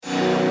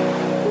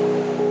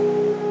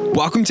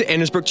Welcome to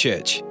Annesbrook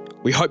Church.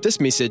 We hope this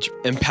message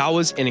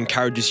empowers and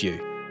encourages you.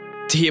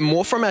 To hear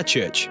more from our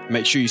church,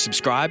 make sure you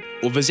subscribe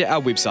or visit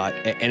our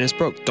website at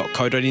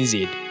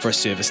annesbrook.co.nz for a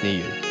service near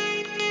you.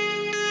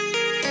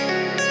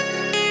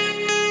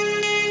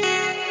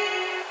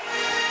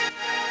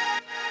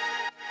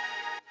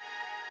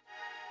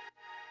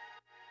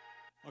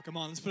 Oh, come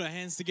on, let's put our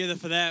hands together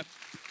for that.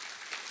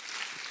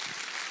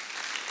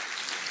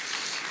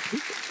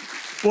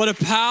 What a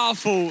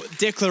powerful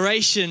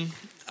declaration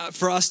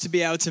for us to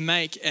be able to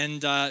make,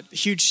 and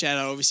huge shout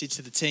out obviously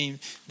to the team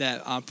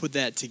that put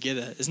that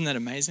together. Isn't that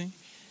amazing?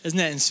 Isn't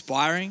that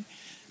inspiring?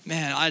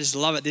 Man, I just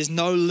love it. There's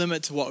no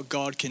limit to what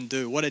God can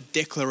do. What a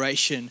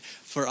declaration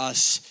for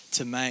us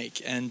to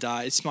make. And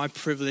it's my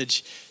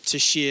privilege to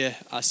share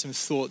some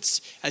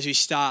thoughts as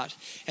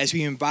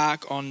we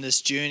embark on this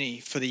journey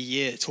for the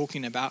year,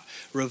 talking about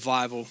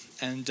revival.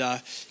 And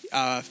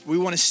we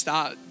want to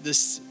start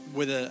this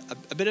with a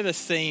bit of a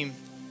theme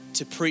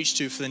to preach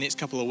to for the next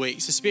couple of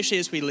weeks, especially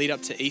as we lead up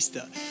to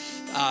Easter.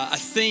 A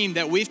theme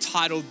that we've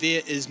titled,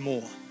 There Is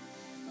More.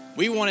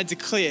 We want to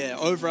declare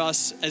over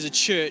us as a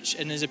church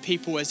and as a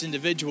people, as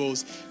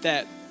individuals,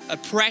 that a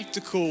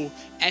practical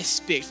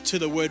aspect to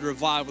the word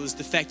revival is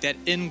the fact that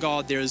in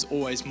God there is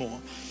always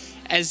more.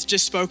 As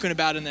just spoken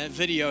about in that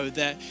video,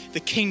 that the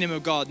kingdom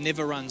of God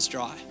never runs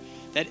dry.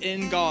 That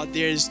in God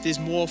there's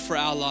more for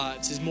our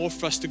lives. There's more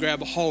for us to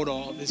grab a hold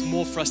of. There's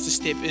more for us to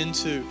step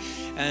into.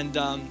 And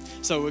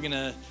so we're going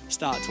to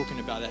start talking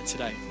about that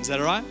today. Is that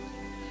all right?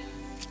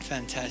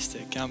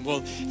 Fantastic.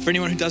 Well, for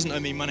anyone who doesn't know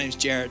me, my name's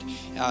Jared.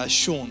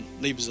 Sean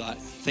Lieberzeit.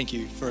 Thank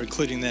you for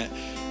including that.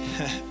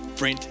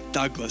 Brent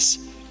Douglas.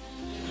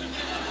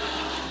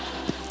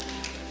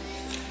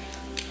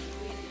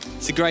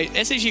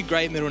 It's actually a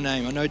great middle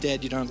name. I know,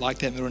 Dad, you don't like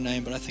that middle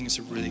name, but I think it's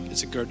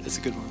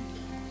a good one.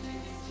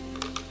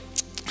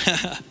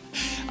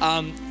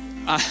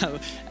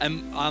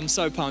 I'm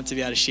so pumped to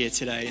be able to share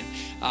today,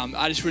 and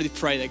I just really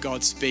pray that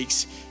God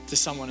speaks to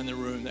someone in the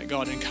room, that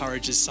God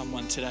encourages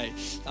someone today.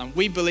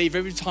 We believe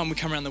every time we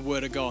come around the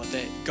Word of God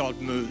that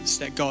God moves,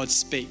 that God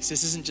speaks.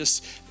 This isn't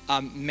just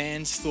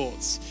man's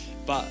thoughts,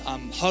 but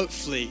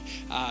hopefully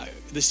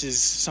this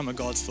is some of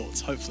God's thoughts.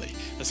 Hopefully,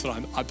 that's what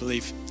I'm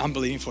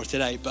believing for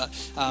today. But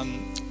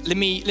let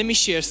me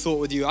share a thought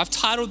with you. I've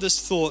titled this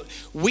thought,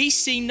 "We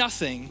see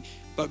nothing,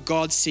 but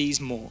God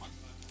sees more."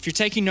 If you're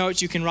taking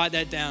notes, you can write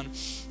that down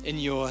in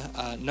your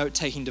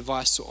note-taking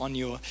device or on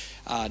your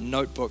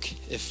notebook,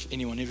 if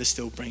anyone ever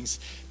still brings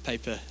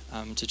paper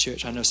to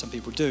church. I know some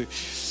people do.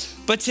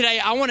 But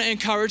today, I want to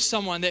encourage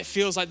someone that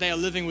feels like they are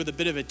living with a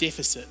bit of a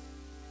deficit.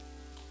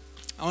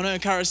 I want to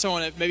encourage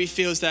someone that maybe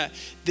feels that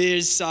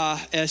there's a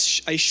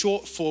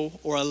shortfall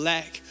or a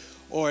lack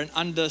or an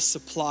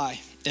undersupply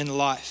in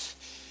life.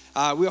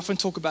 We often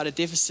talk about a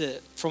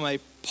deficit from a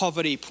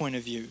poverty point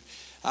of view.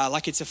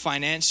 Like it's a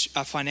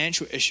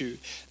financial issue.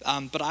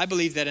 But I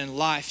believe that in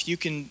life, you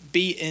can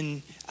be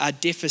in a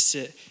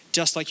deficit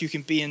just like you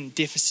can be in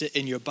deficit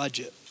in your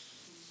budget.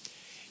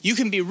 You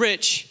can be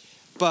rich,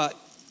 but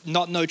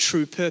not know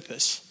true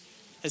purpose.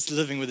 It's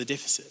living with a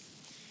deficit.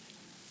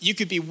 You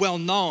could be well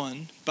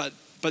known, but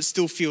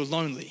still feel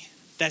lonely.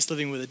 That's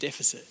living with a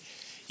deficit.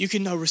 You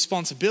can know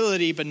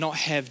responsibility, but not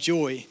have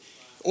joy.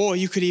 Or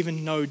you could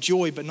even know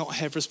joy, but not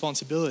have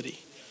responsibility.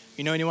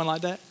 You know anyone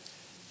like that?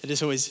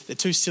 They're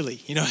too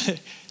silly, you know.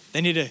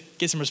 They need to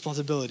get some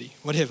responsibility,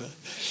 whatever.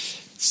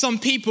 Some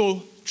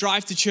people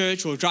drive to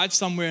church or drive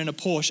somewhere in a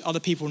Porsche. Other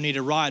people need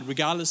a ride,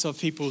 regardless of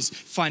people's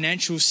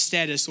financial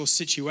status or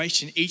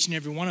situation. Each and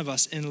every one of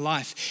us in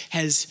life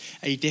has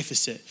a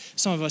deficit.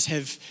 Some of us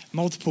have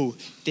multiple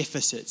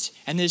deficits.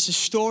 And there's a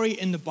story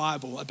in the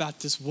Bible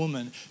about this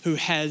woman who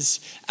has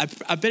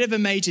a bit of a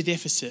major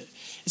deficit.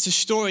 It's a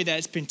story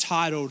that's been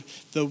titled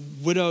The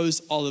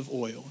Widow's Olive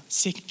Oil,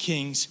 2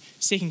 Kings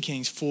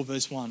 4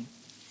 verse 1.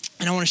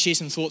 And I want to share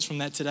some thoughts from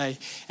that today.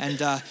 And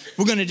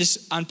we're going to just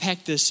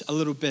unpack this a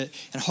little bit,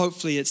 and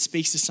hopefully it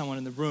speaks to someone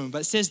in the room.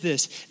 But it says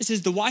this. It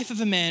says, the wife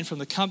of a man from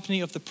the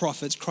company of the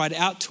prophets cried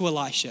out to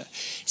Elisha,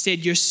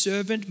 said, "Your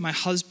servant, my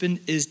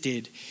husband, is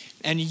dead.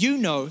 And you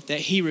know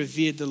that he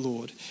revered the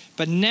Lord.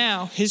 But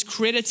now his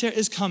creditor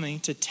is coming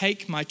to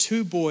take my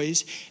 2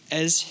 boys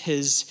as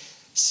his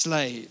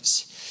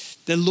slaves."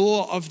 The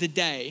law of the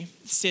day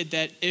said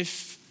that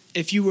if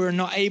you were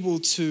not able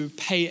to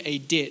pay a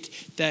debt,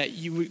 that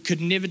you could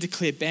never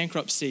declare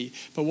bankruptcy,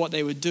 but what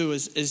they would do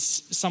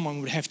is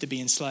someone would have to be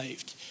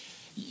enslaved.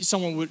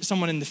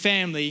 Someone in the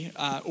family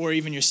or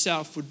even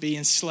yourself would be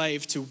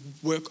enslaved to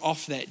work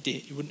off that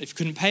debt. If you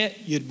couldn't pay it,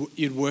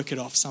 you'd work it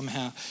off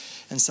somehow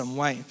in some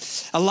way.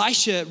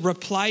 Elisha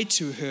replied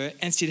to her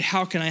and said,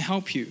 "How can I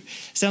help you?"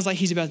 Sounds like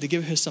he's about to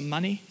give her some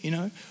money, you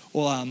know,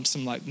 or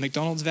some like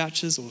McDonald's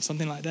vouchers or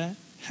something like that.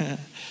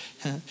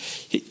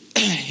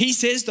 He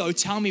says, though,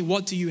 "Tell me,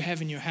 what do you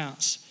have in your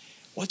house?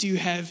 What do you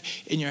have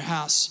in your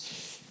house?"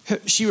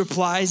 She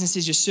replies and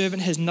says, "Your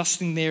servant has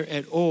nothing there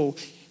at all,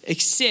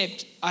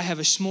 except I have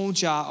a small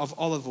jar of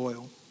olive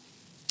oil.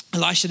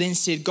 Elisha then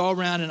said, go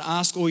around and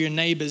ask all your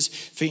neighbors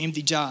for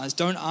empty jars.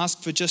 Don't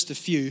ask for just a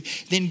few.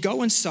 Then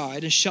go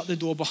inside and shut the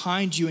door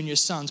behind you and your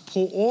sons.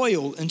 Pour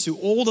oil into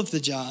all of the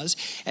jars,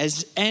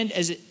 as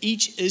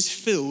each is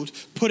filled,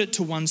 put it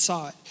to one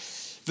side.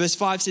 Verse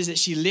 5 says that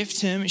she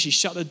left him and she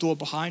shut the door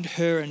behind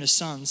her and her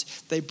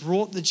sons. They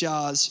brought the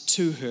jars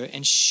to her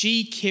and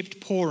she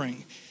kept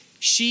pouring.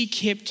 She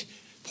kept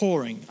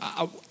pouring.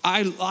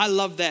 I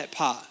love that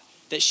part,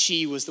 that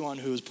she was the one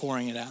who was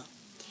pouring it out.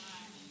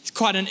 It's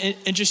quite an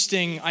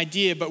interesting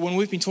idea, but when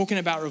we've been talking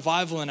about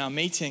revival in our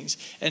meetings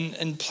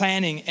and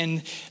planning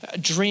and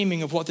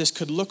dreaming of what this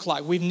could look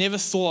like, we've never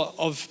thought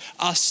of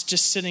us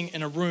just sitting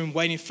in a room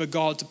waiting for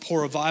God to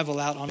pour revival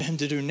out on him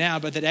to do now,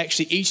 but that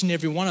actually each and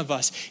every one of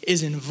us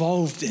is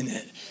involved in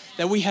it,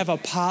 that we have a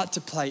part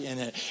to play in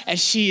it. And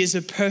she is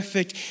a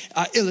perfect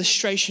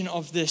illustration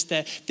of this,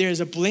 that there is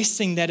a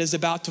blessing that is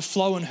about to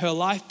flow in her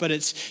life, but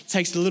it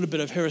takes a little bit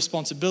of her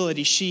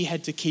responsibility. She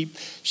had to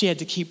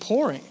keep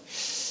pouring.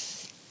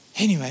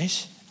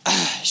 Anyways,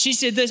 she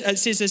said this, it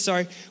says this,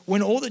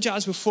 when all the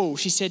jars were full,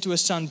 she said to her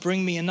son,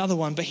 bring me another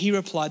one. But he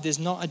replied, there's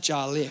not a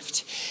jar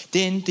left.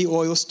 Then the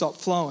oil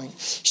stopped flowing.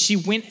 She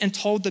went and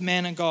told the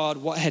man of God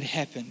what had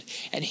happened.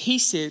 And he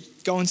said,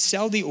 go and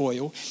sell the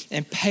oil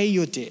and pay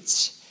your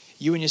debts.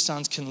 You and your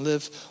sons can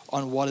live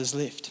on what is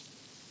left.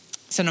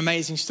 It's an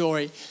amazing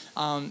story.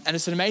 And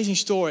it's an amazing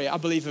story, I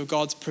believe, of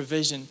God's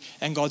provision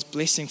and God's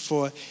blessing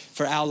for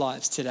our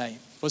lives today.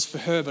 It was for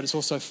her, but it's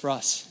also for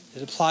us.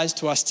 It applies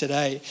to us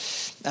today.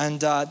 And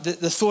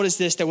the thought is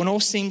this, that when all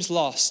seems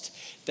lost,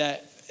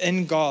 that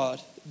in God,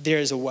 there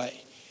is a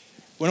way.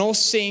 When all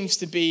seems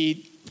to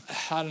be,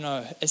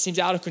 it seems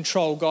out of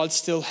control, God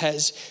still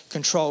has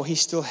control. He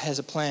still has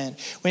a plan.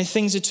 When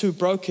things are too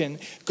broken,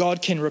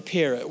 God can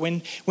repair it.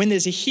 When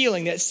there's a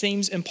healing that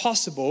seems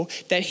impossible,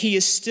 that he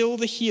is still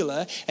the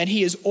healer and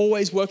he is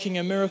always working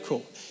a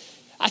miracle.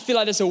 I feel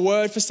like there's a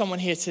word for someone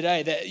here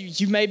today that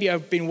you maybe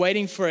have been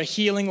waiting for a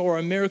healing or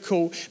a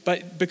miracle,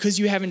 but because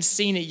you haven't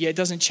seen it yet, it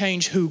doesn't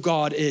change who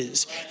God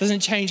is. It doesn't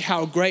change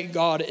how great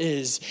God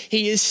is.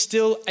 He is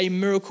still a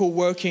miracle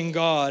working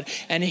God,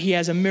 and he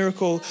has a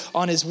miracle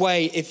on his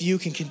way if you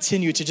can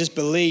continue to just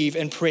believe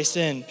and press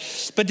in.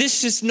 But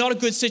this is not a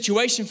good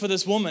situation for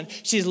this woman.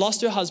 She's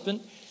lost her husband.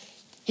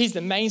 He's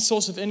the main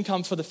source of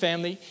income for the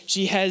family.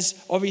 She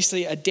has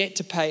obviously a debt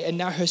to pay, and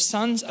now her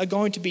sons are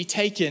going to be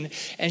taken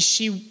and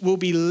she will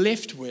be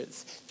left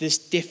with this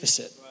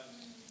deficit.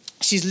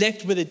 She's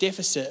left with a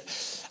deficit.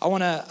 I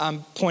want to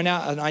point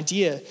out an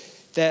idea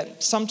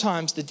that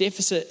sometimes the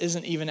deficit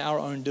isn't even our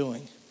own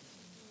doing.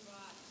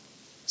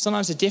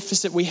 Sometimes the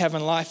deficit we have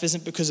in life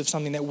isn't because of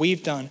something that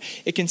we've done.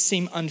 It can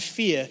seem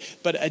unfair,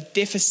 but a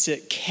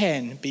deficit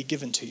can be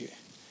given to you.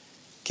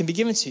 Can be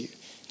given to you.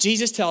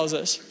 Jesus tells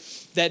us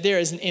that there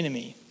is an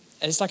enemy,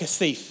 and it's like a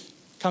thief,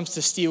 comes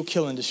to steal,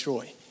 kill, and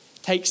destroy,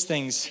 takes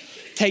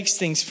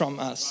things from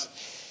us.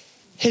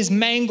 His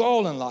main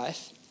goal in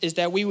life is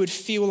that we would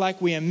feel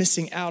like we are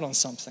missing out on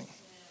something.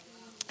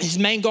 His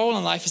main goal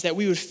in life is that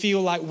we would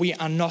feel like we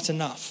are not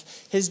enough.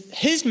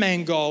 His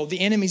main goal,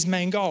 the enemy's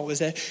main goal, is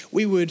that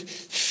we would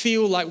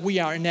feel like we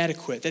are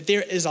inadequate, that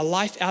there is a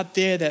life out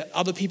there that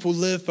other people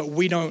live, but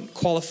we don't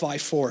qualify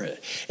for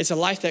it. It's a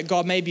life that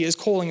God maybe is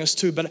calling us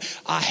to, but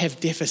I have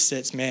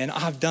deficits, man.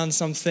 I've done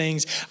some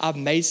things. I've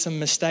made some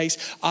mistakes.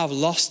 I've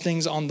lost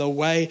things on the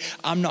way.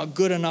 I'm not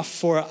good enough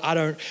for it.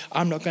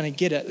 I'm not going to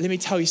get it. Let me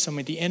tell you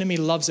something. The enemy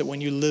loves it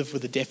when you live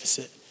with a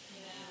deficit.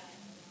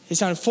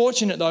 It's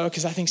unfortunate though,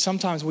 because I think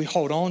sometimes we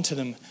hold on to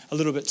them a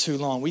little bit too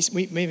long. We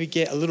maybe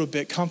get a little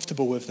bit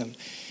comfortable with them.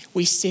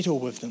 We settle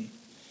with them.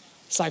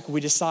 It's like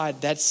we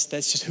decide that's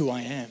just who I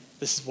am.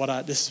 This is what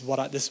I've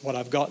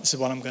got. This is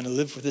what I'm going to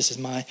live with. This is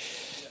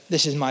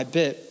my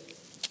bit.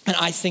 And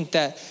I think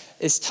that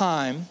it's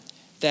time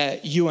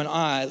that you and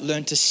I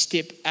learn to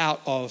step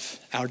out of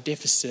our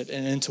deficit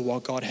and into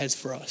what God has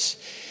for us.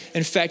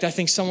 In fact, I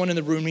think someone in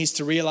the room needs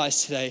to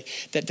realize today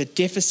that the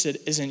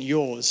deficit isn't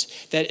yours,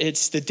 that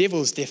it's the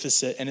devil's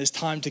deficit and it's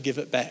time to give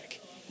it back.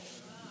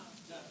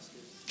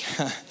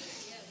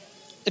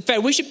 In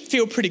fact, we should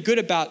feel pretty good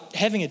about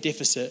having a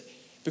deficit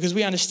because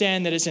we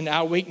understand that it's in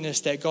our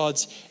weakness that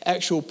God's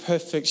actual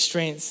perfect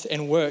strength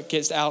and work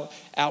gets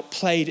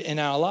outplayed in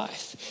our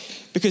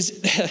life. Because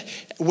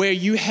where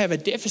you have a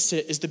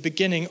deficit is the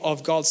beginning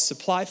of God's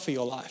supply for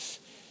your life.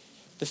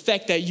 The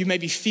fact that you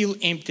maybe feel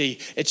empty,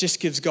 it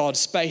just gives God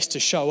space to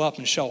show up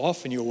and show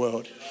off in your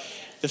world.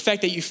 The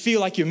fact that you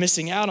feel like you're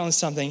missing out on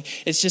something,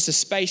 it's just a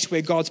space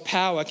where God's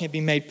power can be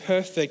made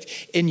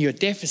perfect in your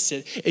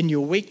deficit, in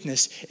your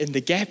weakness, in the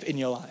gap in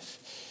your life.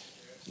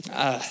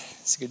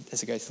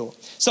 That's a great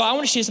thought. So I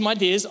want to share some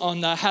ideas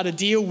on how to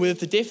deal with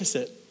the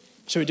deficit.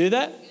 Should we do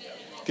that?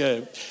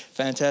 Good.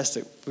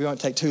 Fantastic. We won't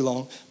take too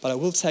long, but I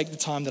will take the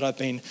time that I've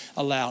been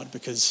allowed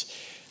because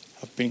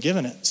I've been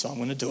given it, so I'm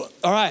going to do it.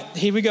 All right,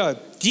 here we go.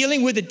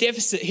 Dealing with the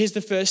deficit, here's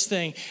the first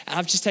thing. And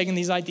I've just taken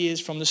these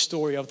ideas from the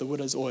story of the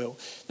widow's oil.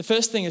 The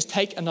first thing is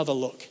take another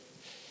look.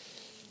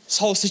 This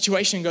whole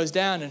situation goes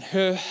down, and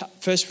her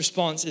first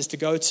response is to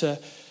go to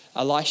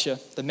Elisha,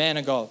 the man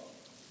of God.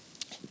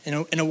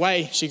 In a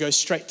way, she goes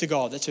straight to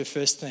God. That's her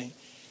first thing.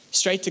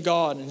 Straight to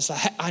God, and it's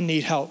like, I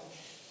need help.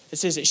 It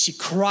says that she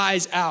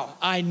cries out,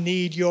 I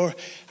need your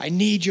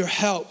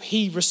help.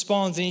 He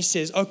responds and he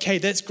says, okay,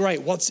 that's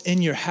great. What's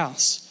in your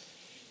house?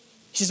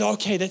 He says,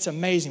 okay, that's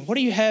amazing. What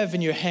do you have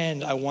in your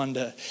hand, I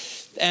wonder?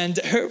 And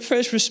her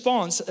first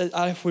response,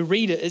 if we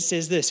read it, it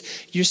says this,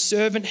 your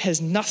servant has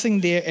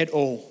nothing there at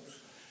all.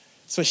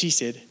 That's what she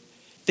said.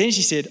 Then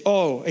she said,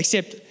 oh,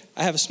 except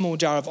I have a small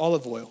jar of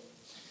olive oil.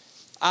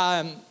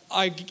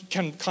 I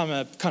can kind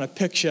of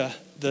picture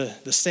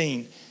the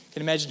scene. I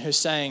can imagine her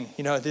saying,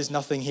 there's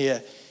nothing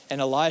here. And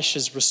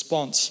Elisha's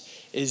response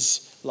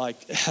is like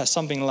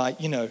something like,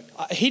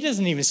 he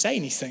doesn't even say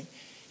anything.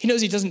 He knows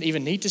he doesn't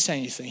even need to say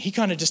anything. He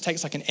kind of just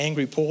takes like an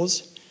angry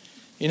pause,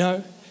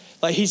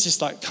 Like he's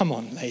just like, come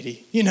on,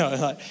 lady,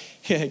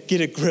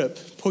 get a grip,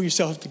 pull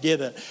yourself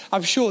together.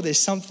 I'm sure there's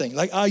something.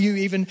 Like, are you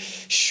even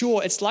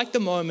sure? It's like the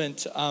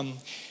moment,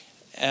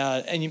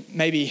 and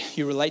maybe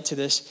you relate to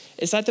this.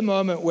 It's like the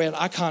moment when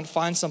I can't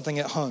find something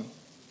at home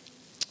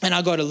and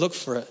I got to look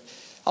for it.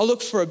 I'll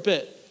look for a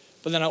bit,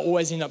 but then I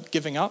always end up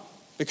giving up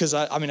because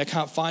I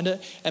can't find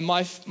it. And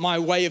my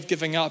way of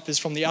giving up is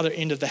from the other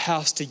end of the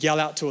house to yell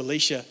out to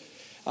Alicia,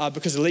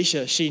 because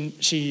Alicia,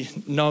 she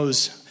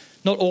knows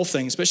not all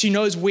things, but she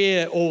knows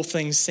where all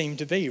things seem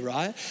to be,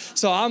 right?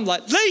 So I'm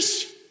like,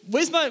 Leash,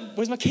 where's my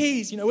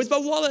keys? Where's my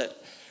wallet?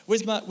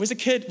 Where's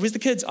the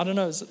kids? I don't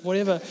know,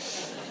 whatever.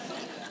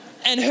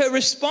 And her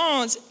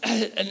response,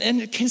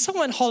 and can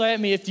someone holler at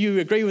me if you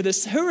agree with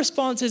this? Her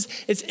response is,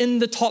 it's in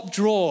the top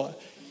drawer.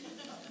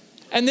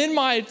 And then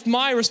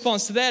my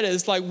response to that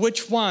is like,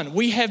 which one?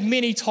 We have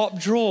many top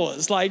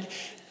drawers. Like,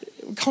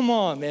 come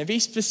on, man, be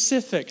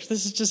specific.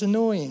 This is just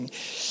annoying.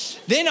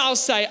 Then I'll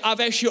say,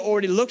 I've actually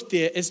already looked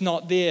there. It's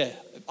not there.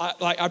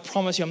 I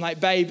promise you. I'm like,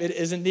 babe, it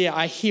isn't there.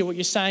 I hear what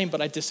you're saying, but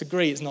I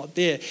disagree. It's not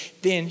there.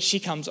 Then she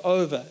comes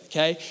over,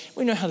 okay?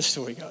 We know how the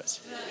story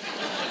goes.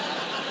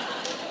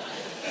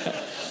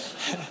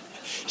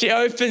 She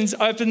opens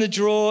the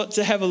drawer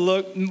to have a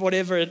look,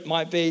 whatever it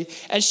might be.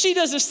 And she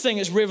does this thing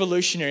that's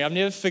revolutionary. I've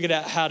never figured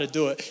out how to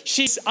do it.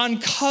 She's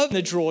uncovered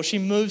the drawer. She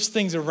moves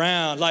things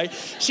around. Like,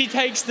 she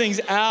takes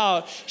things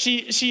out.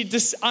 She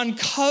just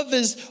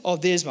uncovers, oh,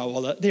 there's my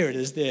wallet. There it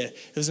is there.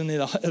 It was in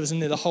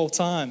there the whole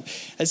time.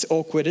 It's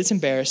awkward. It's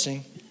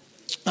embarrassing.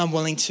 I'm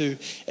willing to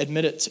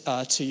admit it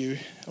to you.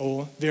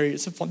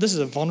 This is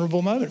a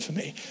vulnerable moment for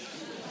me.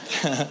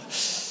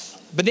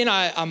 But then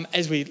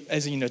as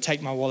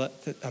take my wallet,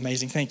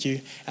 amazing, thank you.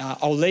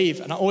 I'll leave,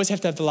 and I always have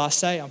to have the last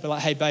say. I'll be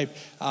like, hey, babe,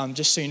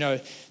 just so you know,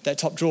 that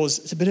top drawer's,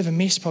 it's a bit of a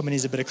mess, probably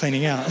needs a bit of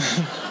cleaning out.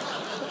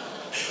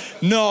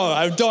 No,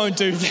 I don't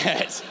do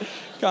that.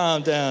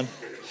 Calm down.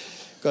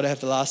 Got to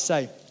have the last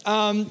say.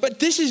 But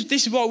this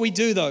is what we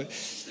do, though.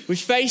 We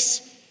face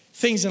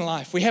things in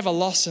life. We have a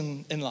loss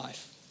in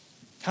life.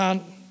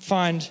 Can't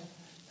find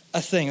a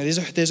thing.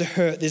 There's a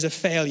hurt. There's a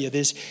failure.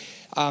 There's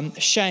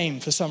shame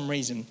for some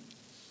reason.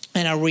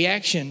 And our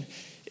reaction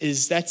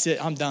is, that's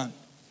it, I'm done.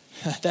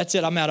 That's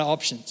it, I'm out of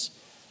options.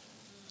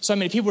 So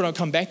many people don't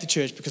come back to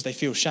church because they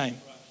feel shame.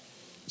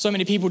 So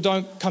many people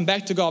don't come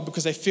back to God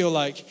because they feel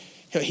like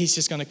he's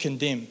just going to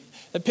condemn.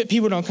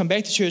 People don't come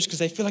back to church because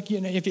they feel like,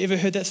 have you ever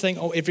heard that thing?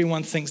 Oh,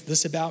 everyone thinks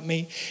this about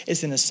me.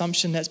 It's an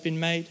assumption that's been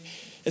made.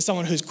 It's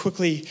someone who's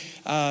quickly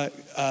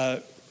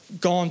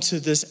gone to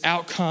this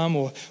outcome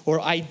or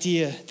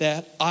idea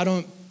that I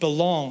don't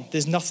belong.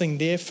 There's nothing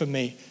there for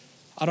me.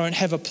 I don't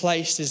have a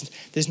place.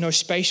 There's no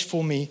space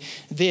for me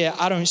there.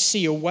 I don't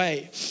see a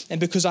way. And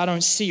because I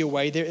don't see a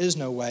way, there is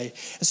no way.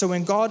 And so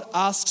when God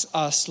asks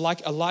us,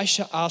 like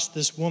Elisha asked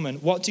this woman,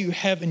 what do you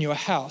have in your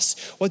house?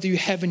 What do you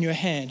have in your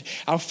hand?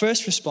 Our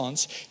first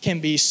response can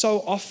be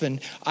so often,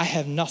 I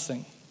have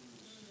nothing.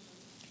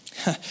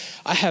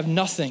 I have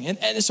nothing.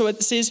 And so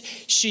it says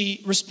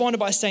she responded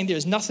by saying there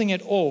is nothing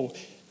at all.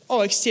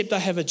 Oh, except I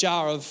have a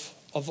jar of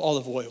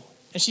olive oil.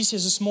 And she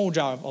says a small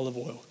jar of olive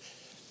oil.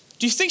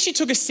 Do you think she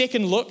took a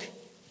second look?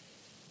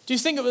 Do you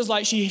think it was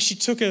like she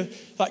took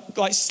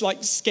like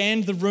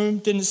scanned the room,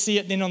 didn't see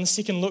it, then on the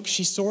second look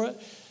she saw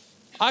it?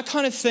 I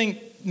kind of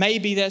think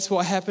maybe that's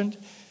what happened.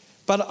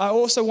 But I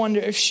also wonder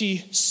if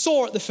she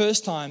saw it the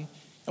first time,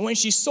 and when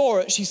she saw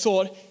it, she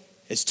thought,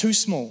 it's too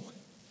small.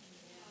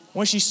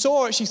 When she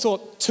saw it, she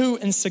thought, too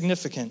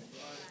insignificant.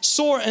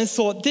 Saw it and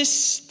thought,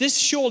 this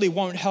surely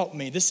won't help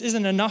me. This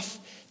isn't enough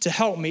to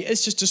help me.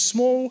 It's just a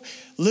small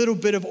little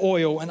bit of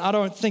oil, and I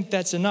don't think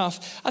that's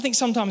enough. I think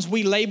sometimes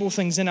we label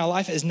things in our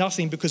life as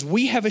nothing because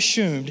we have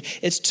assumed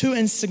it's too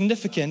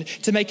insignificant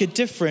to make a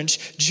difference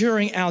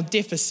during our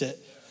deficit.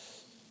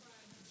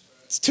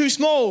 It's too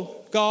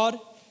small, God.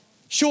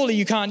 Surely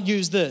you can't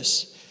use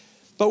this.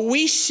 But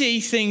we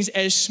see things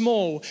as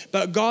small,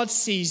 but God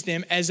sees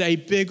them as a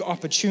big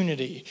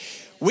opportunity.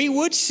 We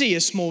would see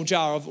a small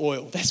jar of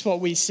oil. That's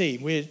what we see.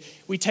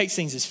 We take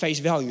things as face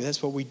value.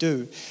 That's what we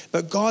do.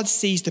 But God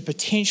sees the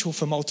potential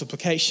for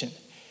multiplication.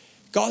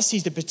 God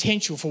sees the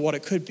potential for what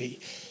it could be.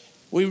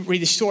 We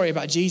read the story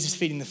about Jesus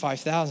feeding the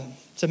 5,000.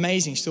 It's an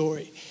amazing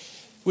story.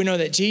 We know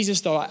that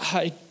Jesus, though,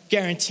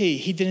 guarantee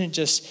he didn't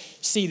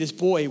just see this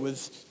boy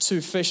with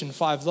 2 fish and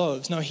 5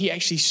 loaves. No, he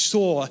actually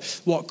saw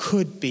what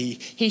could be.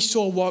 He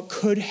saw what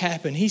could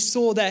happen. He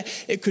saw that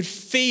it could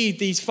feed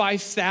these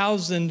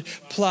 5,000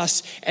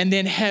 plus and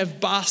then have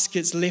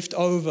baskets left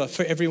over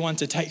for everyone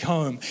to take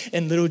home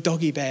in little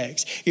doggy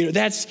bags.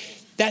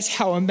 That's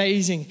how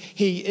amazing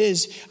he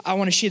is. I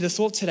want to share the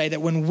thought today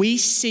that when we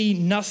see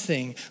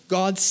nothing,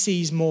 God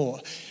sees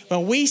more.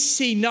 When we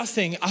see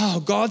nothing,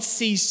 God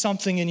sees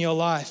something in your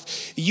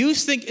life. You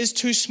think it's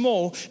too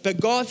small,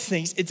 but God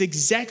thinks it's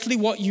exactly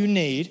what you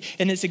need,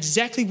 and it's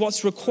exactly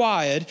what's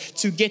required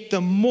to get the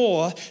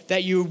more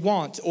that you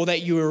want or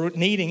that you are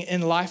needing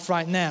in life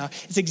right now.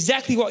 It's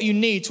exactly what you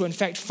need to, in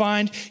fact,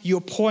 find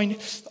your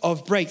point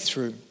of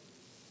breakthrough.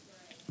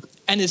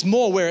 And there's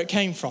more where it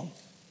came from.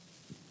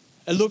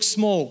 It looks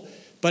small,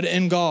 but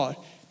in God,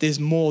 there's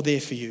more there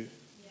for you.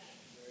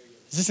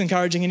 Is this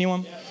encouraging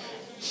anyone?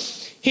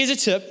 Here's a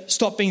tip.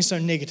 Stop being so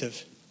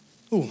negative.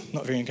 Ooh,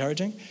 not very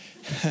encouraging.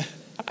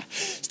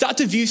 Start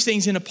to view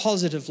things in a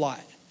positive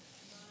light.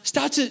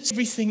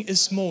 Everything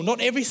is small.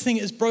 Not everything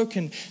is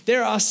broken.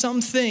 There are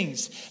some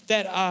things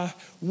that are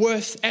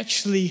worth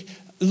actually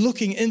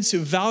looking into,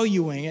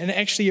 valuing, and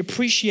actually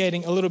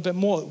appreciating a little bit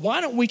more. Why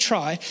don't we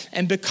try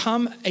and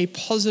become a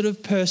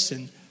positive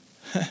person?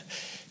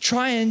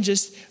 Try and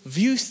just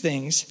view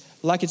things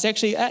like it's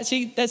actually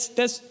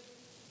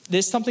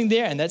there's something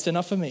there, and that's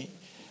enough for me.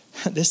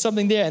 There's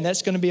something there, and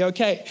that's going to be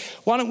okay.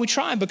 Why don't we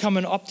try and become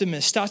an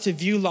optimist? Start to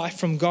view life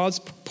from God's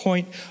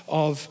point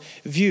of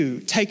view.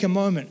 Take a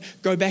moment.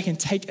 Go back and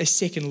take a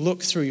second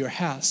look through your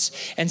house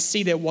and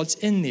see that what's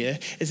in there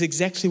is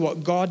exactly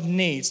what God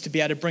needs to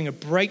be able to bring a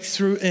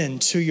breakthrough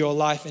into your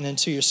life and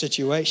into your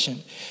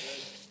situation.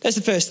 That's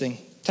the first thing.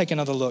 Take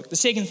another look. The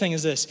second thing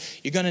is this.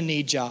 You're going to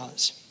need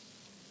jars.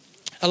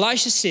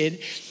 Elisha said,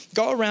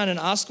 go around and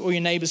ask all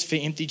your neighbors for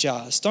empty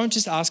jars. Don't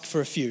just ask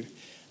for a few.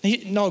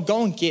 No,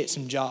 go and get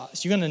some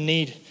jars. You're going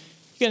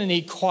to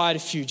need quite a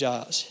few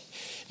jars.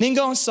 Then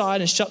go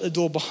inside and shut the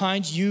door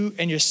behind you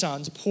and your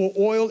sons. Pour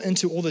oil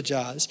into all the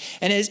jars.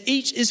 And as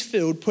each is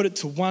filled, put it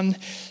to one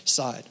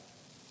side.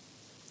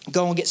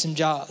 Go and get some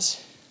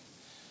jars.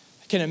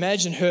 I can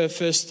imagine her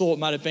first thought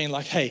might have been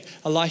like, hey,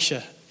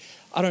 Elisha,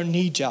 I don't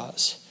need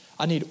jars.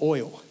 I need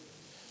oil.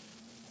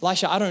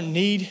 Elisha, I don't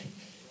need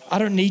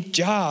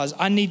jars.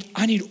 I need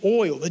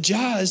oil. The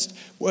jar's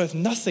worth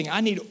nothing.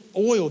 I need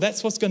oil.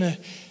 That's what's going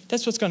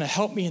to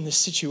help me in this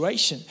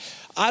situation.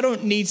 I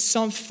don't need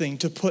something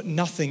to put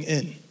nothing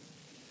in.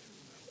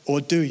 Or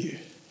do you?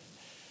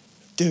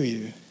 Do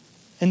you?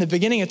 In the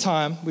beginning of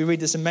time, we read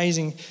this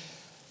amazing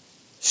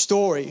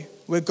story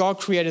where God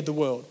created the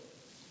world.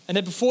 And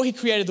that before he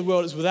created the world,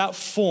 it was without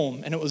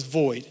form and it was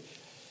void.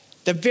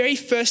 The very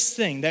first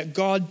thing that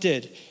God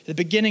did at the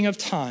beginning of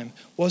time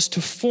was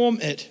to form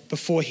it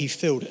before he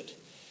filled it.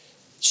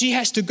 She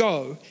has to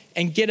go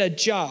and get a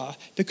jar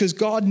because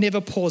God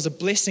never pours a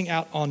blessing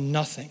out on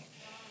nothing.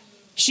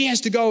 She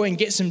has to go and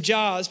get some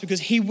jars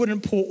because he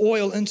wouldn't pour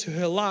oil into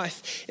her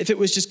life if it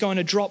was just going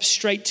to drop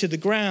straight to the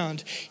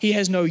ground. He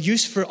has no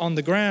use for it on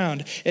the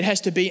ground. It has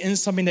to be in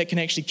something that can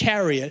actually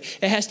carry it.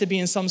 It has to be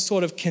in some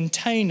sort of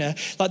container,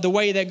 like the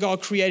way that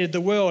God created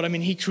the world. I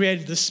mean, he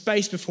created the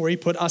space before he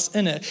put us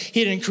in it.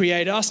 He didn't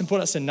create us and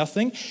put us in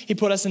nothing. He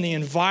put us in the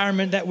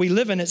environment that we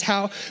live in. It's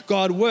how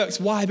God works.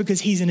 Why? Because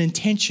he's an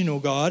intentional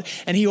God.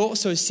 And he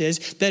also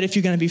says that if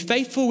you're going to be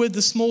faithful with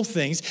the small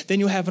things, then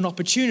you'll have an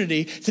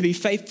opportunity to be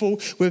faithful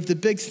with the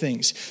big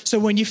things. So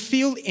when you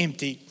feel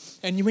empty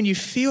and when you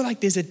feel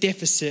like there's a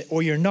deficit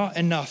or you're not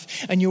enough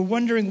and you're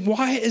wondering,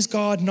 why is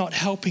God not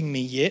helping me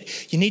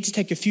yet? You need to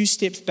take a few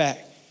steps back.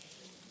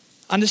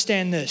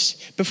 Understand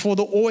this. Before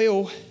the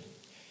oil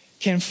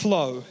can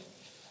flow,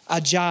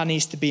 a jar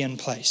needs to be in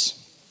place.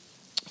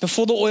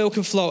 Before the oil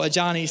can flow, a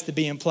jar needs to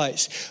be in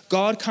place.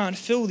 God can't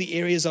fill the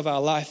areas of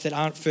our life that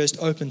aren't first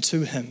open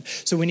to him.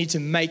 So we need to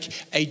make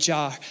a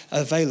jar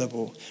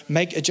available.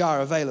 Make a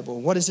jar available.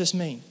 What does this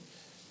mean?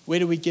 Where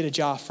do we get a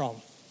jar from?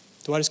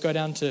 Do I just go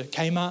down to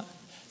Kmart?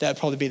 That would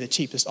probably be the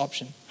cheapest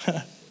option.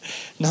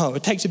 No,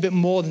 it takes a bit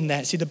more than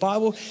that. See, the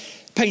Bible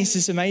paints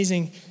this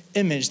amazing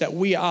image that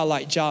we are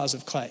like jars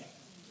of clay.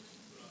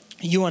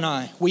 You and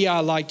I, we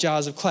are like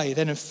jars of clay.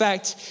 That in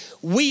fact,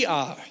 we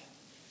are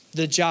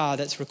the jar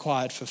that's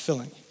required for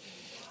filling.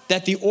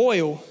 That the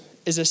oil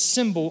is a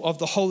symbol of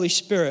the Holy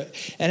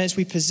Spirit. And as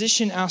we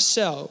position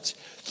ourselves,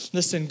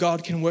 listen,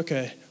 God can work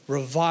a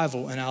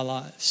revival in our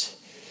lives.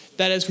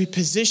 That as we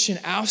position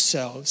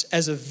ourselves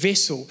as a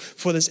vessel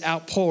for this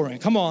outpouring,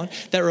 come on,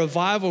 that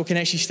revival can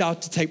actually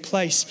start to take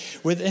place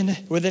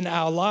within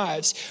our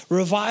lives.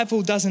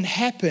 Revival doesn't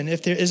happen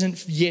if there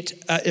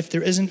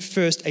isn't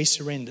first a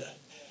surrender.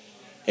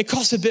 It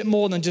costs a bit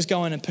more than just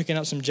going and picking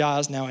up some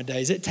jars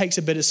nowadays. It takes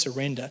a bit of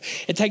surrender.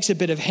 It takes a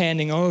bit of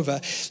handing over.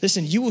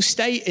 Listen, you will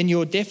stay in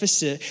your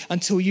deficit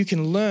until you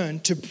can learn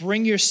to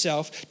bring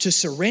yourself to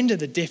surrender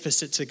the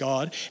deficit to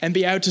God and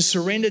be able to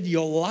surrender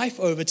your life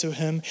over to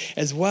him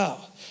as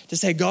well. To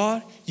say,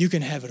 God, you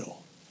can have it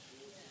all.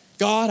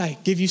 God, I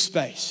give you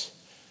space.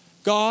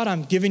 God,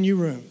 I'm giving you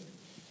room.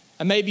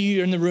 And maybe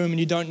you're in the room and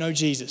you don't know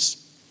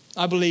Jesus.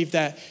 I believe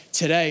that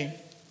today,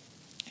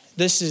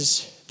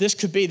 this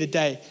could be the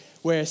day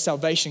where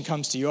salvation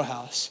comes to your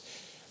house,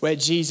 where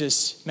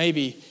Jesus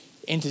maybe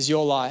enters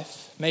your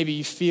life. Maybe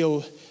you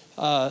feel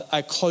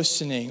a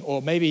closening,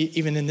 or maybe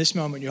even in this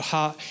moment your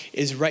heart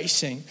is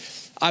racing.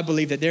 I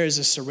believe that there is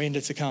a surrender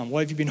to come.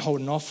 What have you been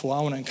holding off for?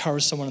 I want to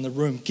encourage someone in the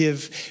room.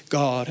 Give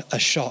God a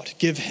shot.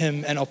 Give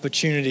him an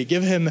opportunity.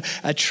 Give him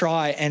a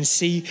try and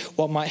see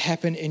what might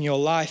happen in your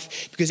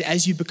life. Because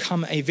as you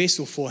become a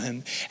vessel for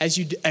him, as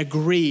you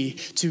agree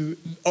to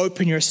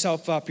open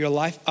yourself up, your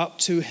life up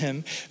to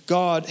him,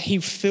 God, he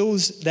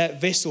fills that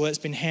vessel that's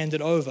been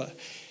handed over.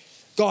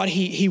 God,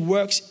 he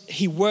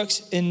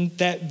works in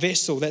that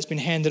vessel that's been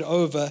handed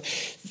over.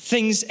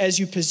 Things as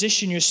you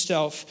position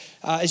yourself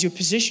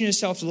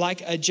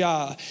like a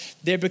jar,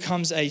 there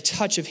becomes a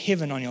touch of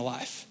heaven on your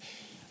life.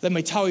 Let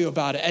me tell you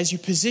about it. As you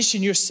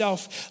position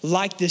yourself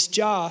like this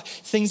jar,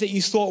 things that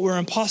you thought were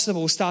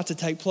impossible start to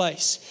take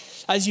place.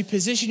 As you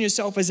position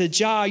yourself as a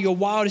jar, your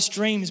wildest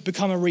dreams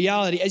become a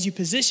reality. As you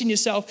position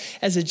yourself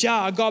as a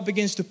jar, God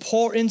begins to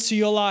pour into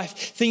your life.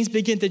 Things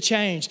begin to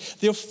change.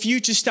 Your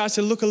future starts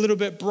to look a little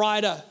bit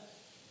brighter.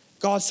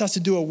 God starts to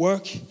do a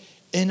work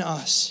in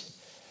us.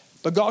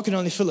 But God can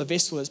only fill a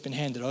vessel that's been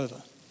handed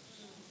over.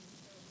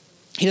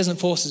 He doesn't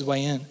force his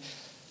way in.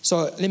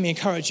 So let me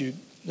encourage you.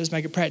 Let's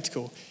make it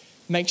practical.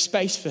 Make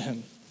space for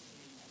him.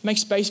 Make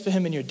space for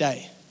him in your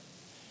day.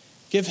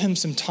 Give him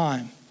some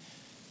time.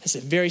 It's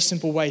a very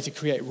simple way to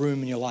create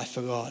room in your life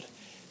for God.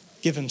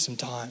 Give him some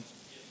time.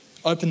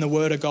 Open the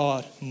word of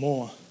God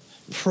more.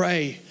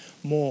 Pray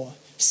more.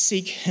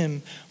 Seek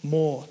him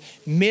more.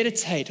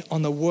 Meditate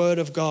on the word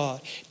of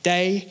God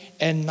day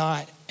and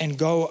night and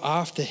go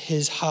after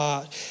his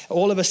heart.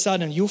 All of a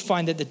sudden, you'll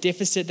find that the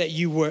deficit that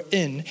you were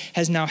in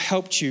has now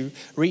helped you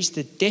reach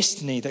the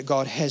destiny that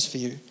God has for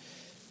you.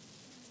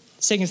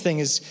 Second thing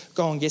is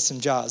go and get some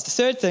jars. The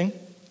third thing,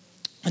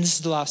 and this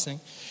is the last thing,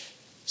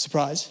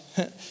 surprise,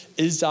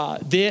 is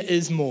there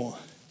is more.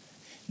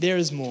 There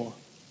is more.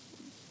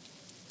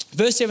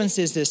 Verse 7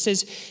 says this,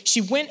 says,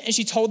 she went and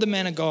she told the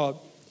man of God,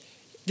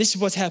 this is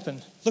what's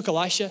happened. Look,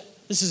 Elisha,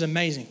 this is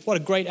amazing. What a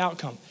great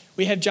outcome.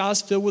 We have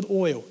jars filled with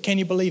oil. Can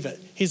you believe it?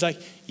 He's like,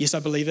 yes, I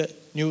believe it.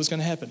 Knew it was going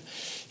to happen.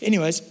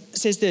 Anyways, it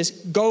says this,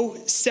 go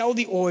sell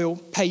the oil,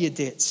 pay your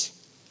debts.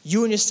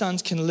 You and your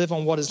sons can live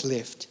on what is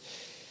left.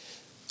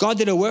 God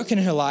did a work in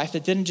her life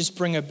that didn't just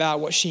bring about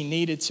what she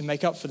needed to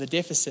make up for the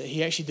deficit.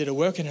 He actually did a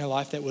work in her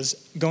life that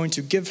was going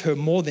to give her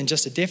more than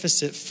just a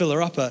deficit, fill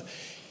her up.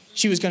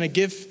 He was going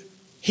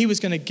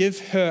to give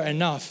her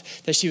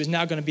enough that she was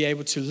now going to be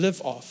able to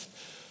live off.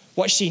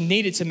 What she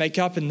needed to make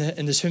up in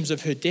the terms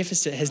of her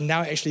deficit has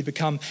now actually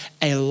become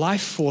a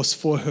life force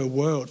for her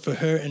world, for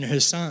her and her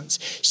sons.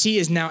 She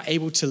is now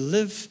able to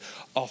live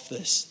off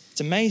this.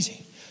 It's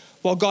amazing.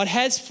 What God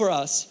has for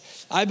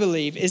us, I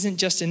believe, isn't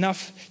just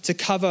enough to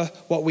cover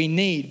what we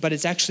need, but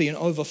it's actually an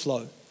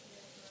overflow.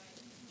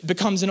 It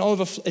becomes an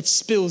overflow. It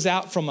spills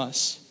out from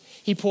us.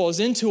 He pours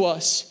into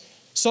us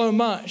so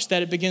much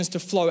that it begins to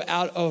flow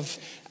out of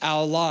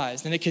our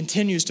lives. And it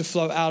continues to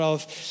flow out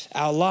of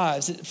our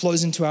lives. It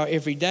flows into our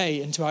every day,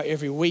 into our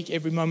every week,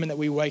 every moment that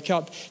we wake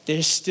up.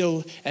 There's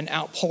still an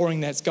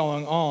outpouring that's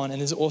going on.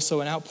 And there's also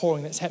an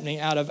outpouring that's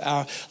happening out of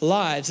our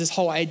lives. This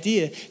whole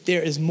idea,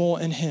 there is more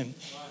in him.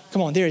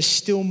 Come on, there is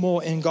still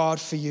more in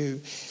God for you.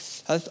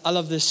 I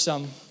love this.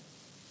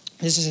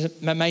 This is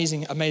an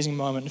amazing, amazing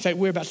moment. In fact,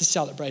 we're about to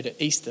celebrate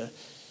at Easter.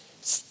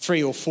 It's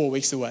 3 or 4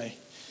 weeks away.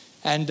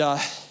 And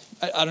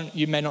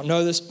you may not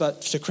know this,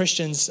 but to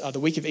Christians, the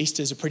week of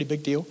Easter is a pretty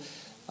big deal.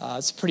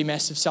 It's a pretty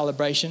massive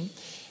celebration.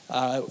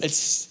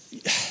 It's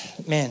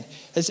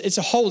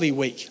a holy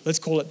week. Let's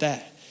call it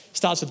that.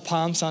 Starts with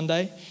Palm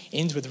Sunday,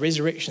 ends with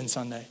Resurrection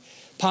Sunday.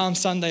 Palm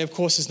Sunday, of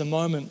course, is the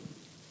moment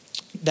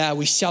that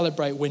we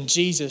celebrate when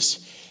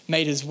Jesus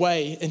made his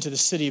way into the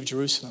city of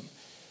Jerusalem.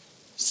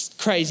 It's a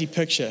crazy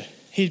picture.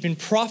 He'd been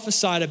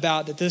prophesied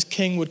about that this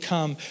king would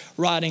come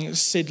riding,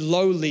 said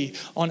lowly,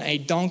 on a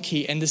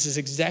donkey. And this is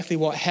exactly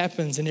what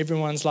happens. And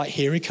everyone's like,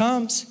 here he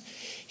comes.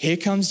 Here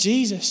comes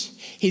Jesus.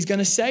 He's going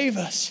to save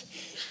us.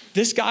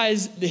 This guy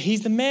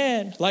he's the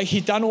man. Like,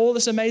 he's done all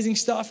this amazing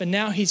stuff. And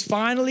now he's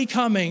finally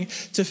coming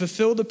to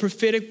fulfill the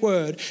prophetic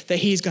word that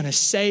he's going to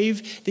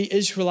save the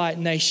Israelite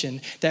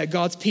nation. That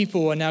God's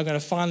people are now going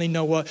to finally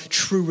know what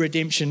true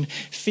redemption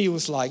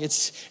feels like.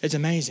 It's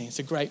amazing. It's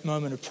a great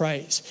moment of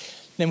praise.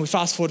 Then we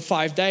fast forward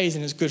 5 days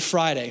and it's Good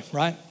Friday,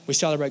 right? We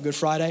celebrate Good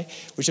Friday,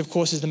 which of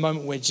course is the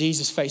moment where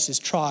Jesus faces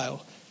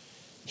trial.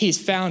 He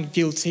is found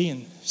guilty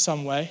in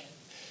some way.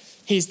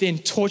 He's then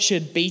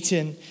tortured,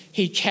 beaten.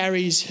 He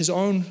carries his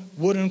own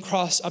wooden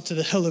cross up to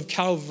the hill of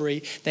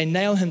Calvary. They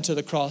nail him to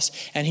the cross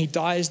and he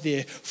dies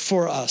there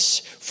for us,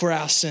 for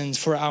our sins,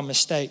 for our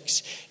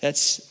mistakes.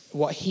 That's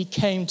what he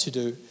came to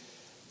do.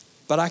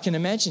 But I can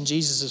imagine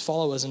Jesus'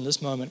 followers in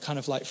this moment kind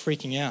of like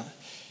freaking out.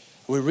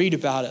 We read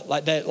about it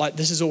like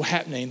this is all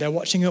happening. They're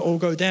watching it all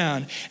go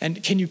down.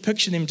 And can you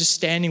picture them just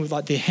standing with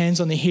like their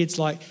hands on their heads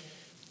like,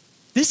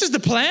 this is the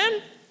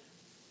plan?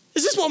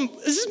 Is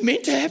this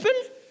meant to happen?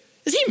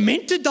 Is he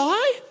meant to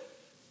die?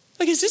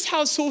 Like, is this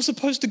how it's all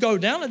supposed to go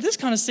down? Like, this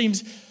kind of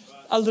seems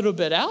a little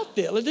bit out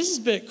there. Like, this is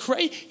a bit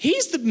crazy.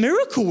 He's the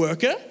miracle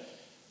worker.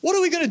 What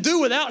are we going to do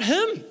without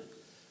him?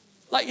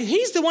 Like,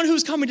 he's the one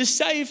who's coming to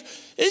save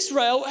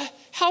Israel.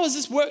 How does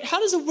this work? How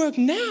does it work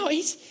now?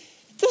 It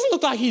doesn't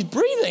look like he's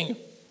breathing.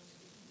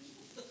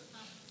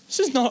 This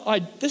is not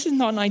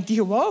an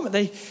ideal moment.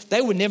 They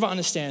would never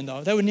understand,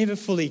 though. They would never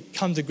fully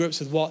come to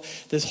grips with what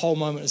this whole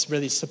moment is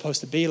really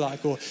supposed to be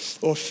like or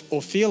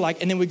feel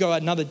like. And then we go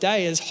another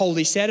day as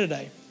Holy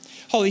Saturday.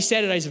 Holy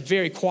Saturday is a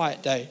very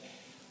quiet day.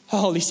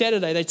 Holy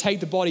Saturday, they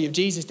take the body of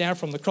Jesus down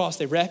from the cross.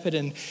 They wrap it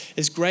in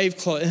his grave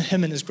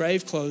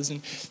clothes,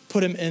 and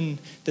put him in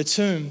the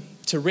tomb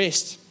to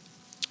rest.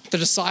 The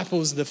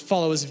disciples, the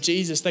followers of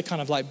Jesus, they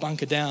kind of like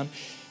bunker down.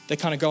 They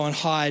kind of go and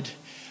hide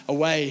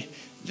away.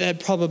 They're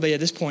probably at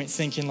this point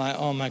thinking like,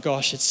 oh my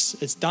gosh,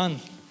 it's done.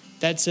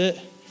 That's it.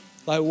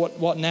 Like,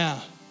 what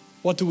now?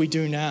 What do we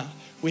do now?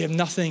 We have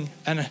nothing,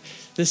 and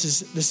this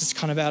is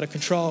kind of out of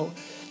control.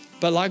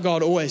 But like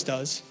God always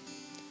does,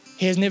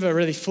 he has never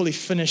really fully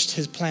finished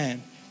his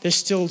plan. There's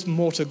still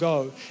more to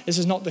go. This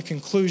is not the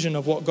conclusion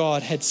of what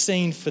God had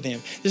seen for them.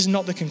 This is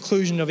not the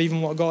conclusion of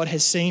even what God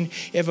has seen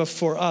ever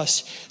for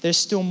us. There's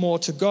still more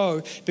to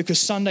go, because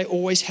Sunday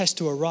always has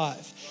to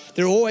arrive.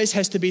 There always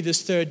has to be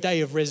this third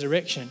day of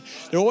resurrection.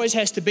 There always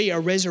has to be a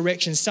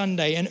resurrection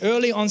Sunday. And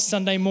early on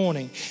Sunday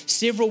morning,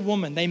 several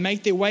women, they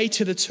make their way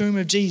to the tomb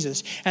of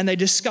Jesus, and they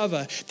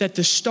discover that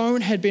the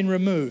stone had been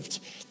removed.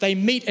 They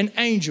meet an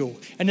angel,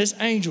 and this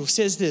angel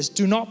says this: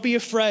 do not be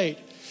afraid.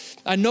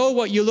 I know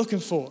what you're looking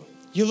for.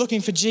 You're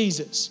looking for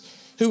Jesus,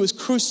 who was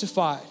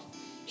crucified.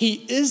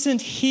 He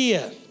isn't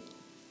here.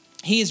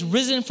 He is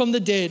risen from the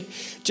dead,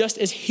 just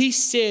as he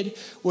said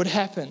would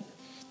happen.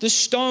 The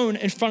stone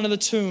in front of the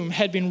tomb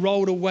had been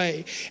rolled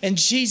away, and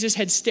Jesus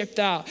had stepped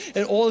out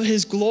in all of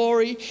his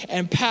glory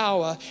and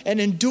power.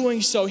 And in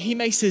doing so, he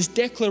makes his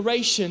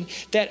declaration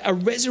that a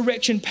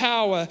resurrection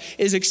power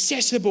is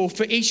accessible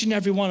for each and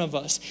every one of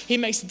us. He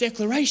makes the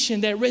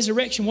declaration that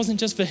resurrection wasn't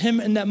just for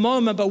him in that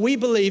moment, but we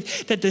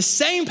believe that the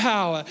same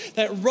power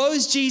that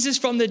rose Jesus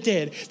from the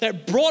dead,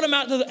 that brought him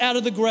out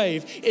of the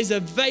grave, is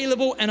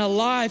available and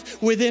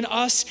alive within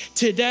us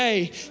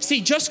today.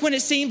 See, just when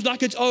it seems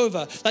like it's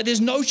over, like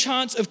there's no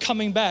chance of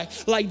coming back,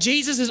 like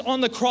Jesus is on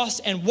the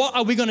cross, and what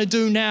are we going to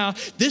do now?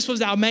 This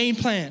was our main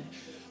plan.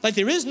 Like,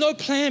 there is no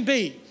plan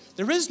B.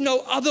 There is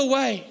no other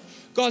way.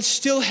 God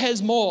still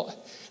has more.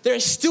 There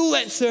is still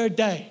that third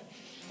day.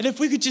 And if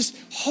we could just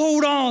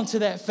hold on to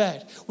that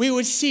fact, we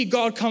would see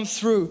God come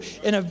through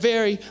in a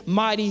very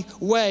mighty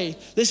way.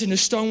 Listen, the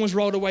stone was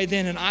rolled away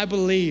then, and I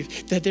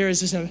believe that there is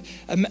this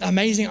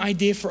amazing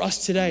idea for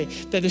us today,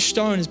 that the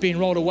stone is being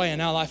rolled away in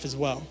our life as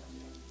well.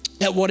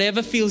 That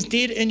whatever feels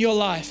dead in your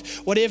life,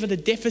 whatever the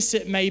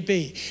deficit may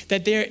be,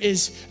 that there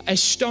is a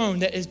stone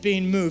that is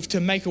being moved to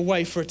make a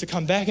way for it to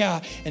come back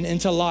out and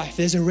into life.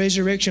 There's a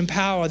resurrection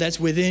power that's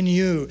within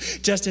you,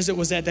 just as it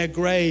was at that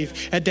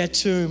grave, at that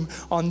tomb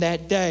on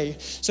that day.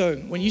 So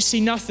when you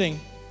see nothing,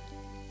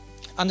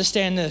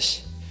 understand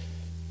this.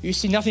 You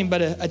see nothing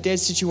but a dead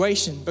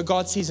situation, but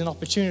God sees an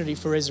opportunity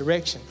for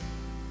resurrection.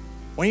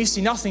 When you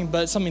see nothing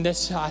but something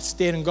that's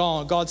dead and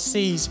gone, God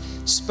sees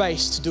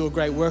space to do a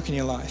great work in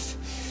your life.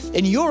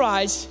 In your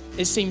eyes,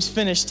 it seems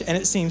finished and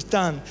it seems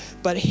done,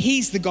 but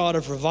he's the God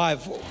of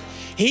revival.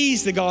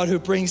 He's the God who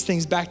brings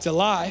things back to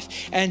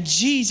life, and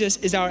Jesus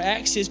is our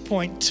access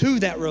point to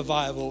that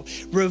revival.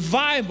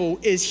 Revival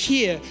is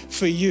here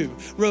for you.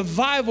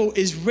 Revival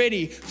is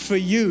ready for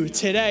you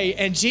today.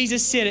 And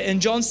Jesus said it in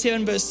John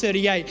 7 verse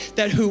 38,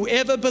 that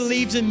whoever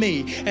believes in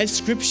me, as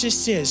scripture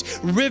says,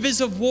 rivers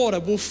of water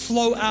will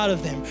flow out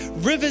of them.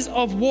 Rivers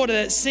of water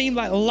that seem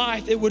like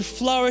life, it would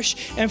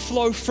flourish and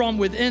flow from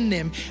within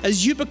them.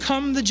 As you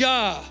become the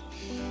jar,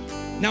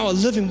 now a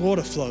living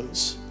water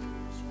flows.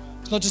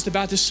 Not just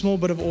about this small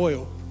bit of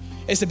oil.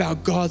 It's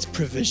about God's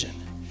provision.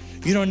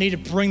 You don't need to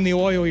bring the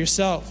oil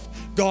yourself.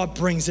 God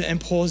brings it and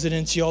pours it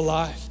into your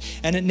life,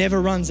 and it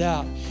never runs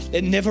out.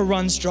 It never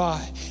runs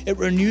dry. It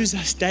renews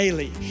us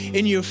daily.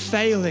 In your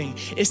failing,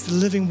 it's the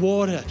living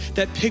water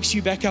that picks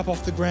you back up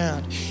off the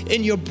ground.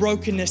 In your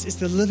brokenness, it's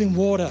the living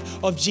water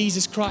of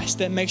Jesus Christ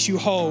that makes you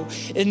whole.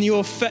 In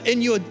your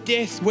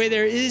death, where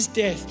there is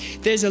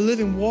death, there's a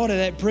living water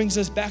that brings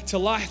us back to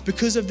life.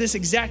 Because of this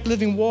exact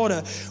living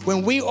water,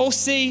 when we all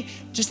see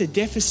just a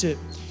deficit,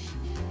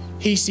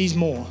 he sees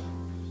more.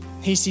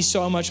 He sees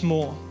so much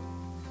more.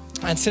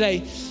 And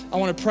today, I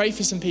want to pray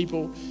for some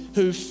people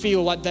who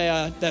feel like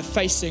they're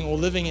facing or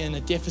living in a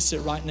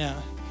deficit right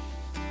now.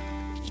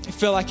 You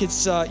feel like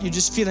it's you're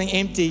just feeling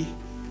empty.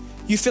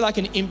 You feel like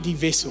an empty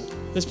vessel.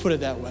 Let's put it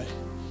that way.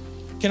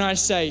 Can I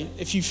say,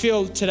 if you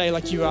feel today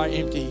like you are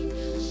empty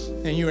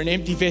and you're an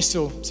empty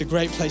vessel, it's a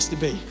great place to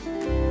be.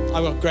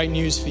 I've got great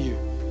news for you.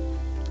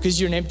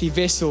 Because you're an empty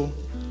vessel,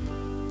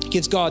 it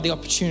gives God the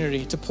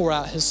opportunity to pour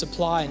out his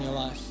supply in your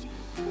life.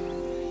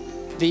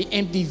 The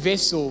empty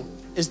vessel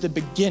is the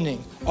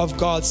beginning of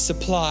God's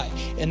supply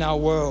in our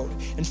world.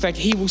 In fact,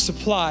 he will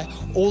supply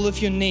all of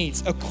your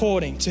needs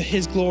according to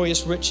his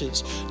glorious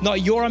riches.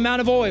 Not your amount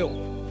of oil,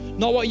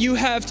 not what you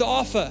have to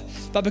offer,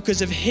 but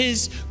because of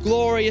his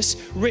glorious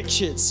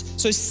riches.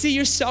 So see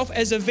yourself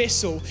as a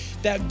vessel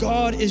that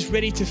God is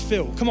ready to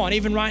fill. Come on,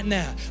 even right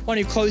now, why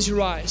don't you close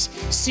your eyes?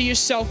 See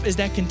yourself as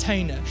that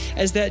container,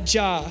 as that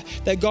jar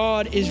that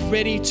God is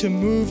ready to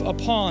move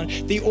upon.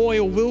 The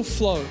oil will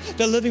flow.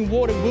 The living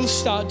water will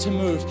start to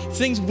move.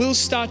 Things will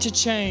start to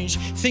change.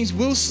 Things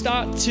will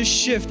start to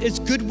shift. It's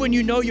good when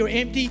you know you're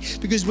empty,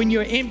 because when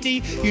you're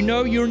empty, you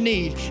know your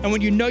need. And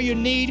when you know your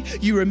need,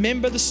 you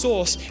remember the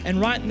source.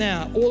 And right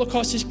now, all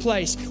across this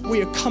place,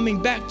 we are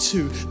coming back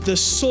to the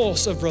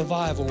source of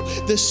revival,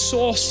 the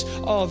source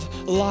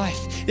of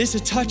life. There's a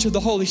touch of the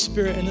Holy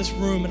Spirit in this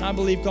room, and I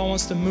believe God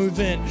wants to move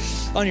in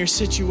on your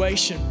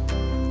situation.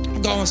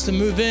 God wants to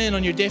move in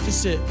on your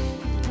deficit.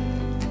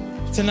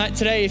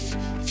 Today,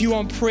 if you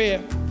want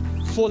prayer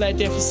for that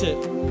deficit,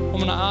 I'm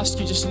going to ask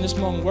you just in this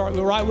moment,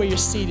 right where you're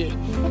seated,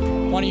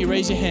 why don't you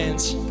raise your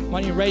hands?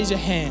 Why don't you raise your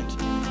hand?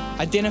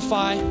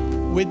 Identify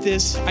with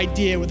this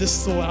idea, with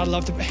this thought. I'd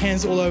love to put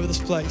hands all over this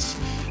place.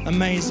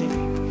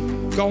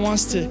 Amazing. God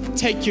wants to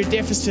take your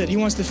deficit. He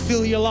wants to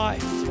fill your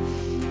life.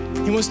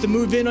 He wants to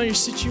move in on your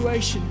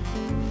situation.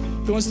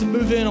 He wants to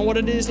move in on what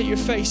it is that you're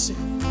facing.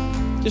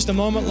 Just a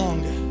moment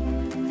longer.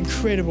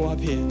 Incredible up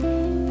here.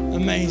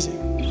 Amazing.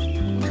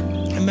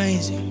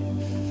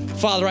 Amazing.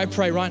 Father, I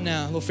pray right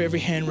now, Lord, for every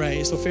hand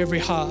raised, Lord, for every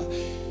heart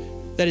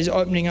that is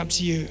opening up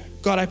to you.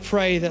 God, I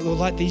pray that, Lord,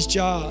 like these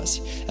jars,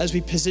 as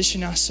we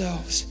position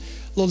ourselves,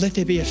 Lord, let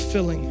there be a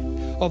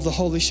filling of the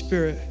Holy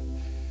Spirit.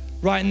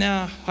 Right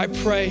now, I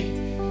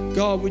pray,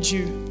 God, would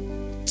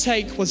you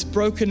take what's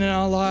broken in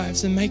our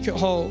lives and make it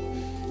whole?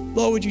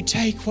 Lord, would you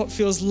take what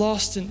feels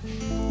lost and,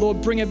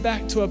 Lord, bring it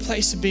back to a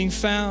place of being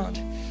found?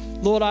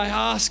 Lord, I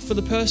ask for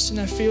the person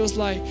that feels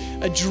like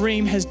a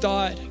dream has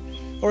died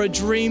or a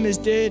dream is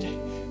dead.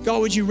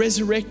 God, would you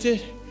resurrect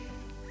it?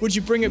 Would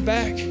you bring it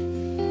back?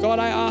 God,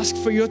 I ask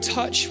for your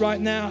touch right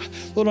now,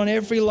 Lord, on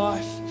every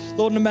life.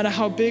 Lord, no matter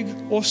how big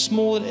or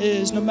small it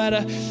is, no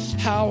matter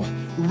how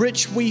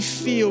rich we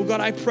feel,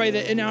 God, I pray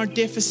that in our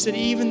deficit,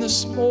 even the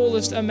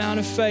smallest amount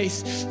of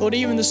faith, Lord,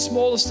 even the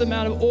smallest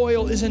amount of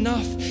oil is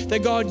enough,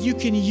 that God, you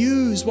can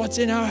use what's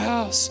in our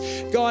house,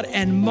 God,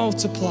 and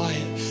multiply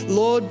it.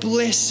 Lord,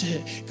 bless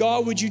it.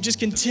 God, would you just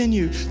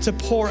continue to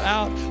pour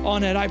out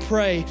on it, I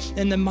pray,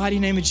 in the mighty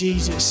name of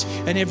Jesus.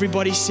 And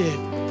everybody said,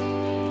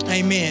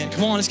 amen.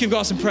 Come on, let's give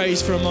God some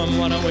praise for a moment,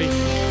 why don't we?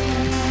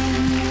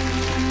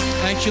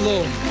 Thank you,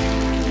 Lord.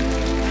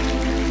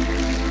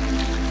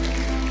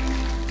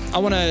 I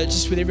want to,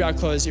 just with every eye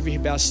closed, every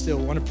head bowed still,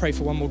 I want to pray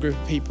for one more group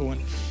of people.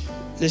 And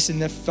listen,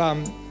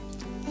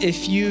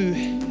 if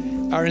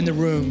you are in the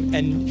room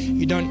and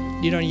you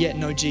don't yet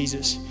know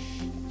Jesus,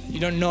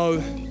 you don't know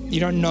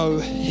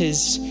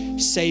his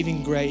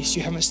saving grace,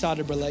 you haven't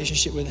started a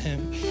relationship with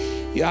him,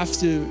 you have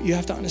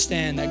to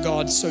understand that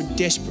God so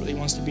desperately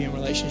wants to be in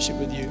relationship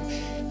with you.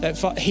 That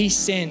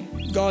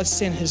God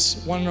sent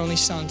his one and only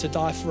son to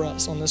die for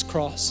us on this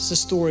cross. It's a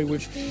story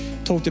we've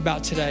talked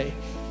about today.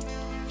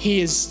 He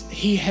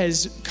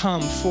has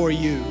come for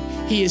you.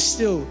 He is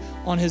still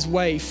on his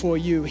way for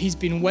you. He's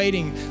been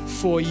waiting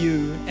for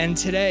you. And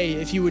today,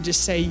 if you would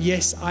just say,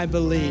 yes, I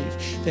believe,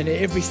 then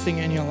everything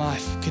in your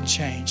life can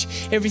change.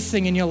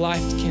 Everything in your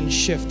life can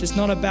shift. It's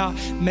not about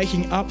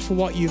making up for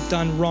what you've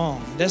done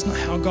wrong. That's not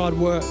how God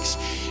works.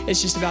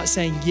 It's just about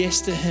saying yes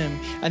to him.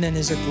 And then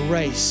there's a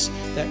grace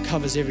that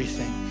covers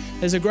everything.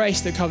 There's a grace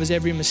that covers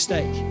every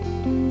mistake.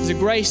 There's a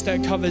grace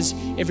that covers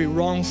every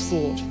wrong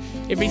thought.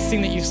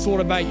 Everything that you've thought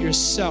about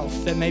yourself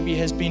that maybe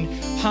has been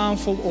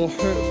harmful or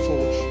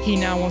hurtful, he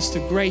now wants to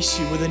grace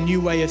you with a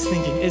new way of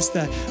thinking. It's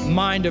the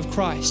mind of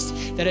Christ,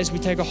 that as we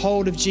take a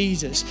hold of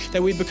Jesus,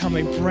 that we become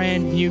a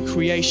brand new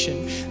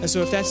creation. And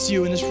so if that's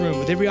you in this room,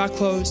 with every eye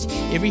closed,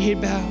 every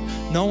head bowed,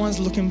 no one's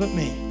looking but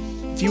me.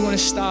 If you want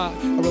to start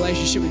a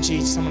relationship with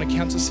Jesus, I'm going to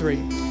count to 3.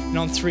 And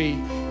on 3,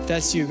 if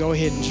that's you, go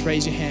ahead and just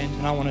raise your hand.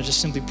 And I want to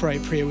just simply pray a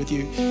prayer with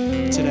you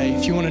today.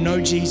 If you want to know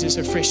Jesus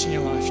afresh in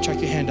your life,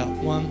 chuck your hand up.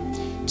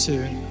 1, 2,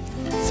 3.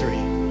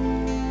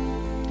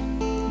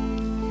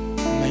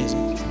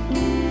 Amazing.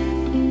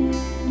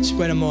 Just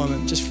wait a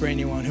moment just for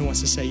anyone who wants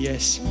to say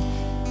yes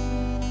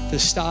to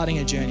starting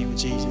a journey with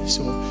Jesus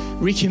or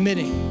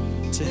recommitting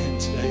to him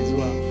today as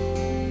well.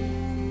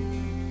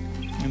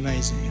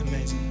 Amazing,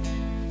 amazing.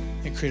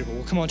 Incredible.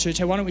 Well, come on, church.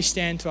 Hey, why don't we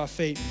stand to our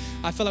feet?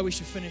 I feel like we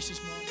should finish this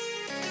moment.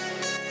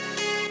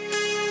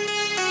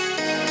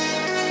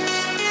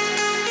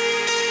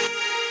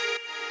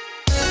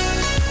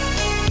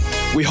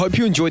 We hope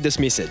you enjoyed this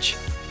message.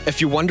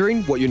 If you're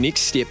wondering what your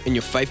next step in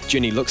your faith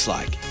journey looks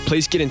like,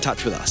 please get in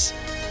touch with us.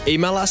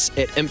 Email us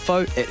at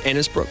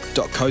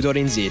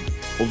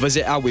info@annesbrook.co.nz or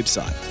visit our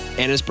website,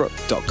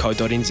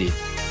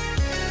 annesbrook.co.nz.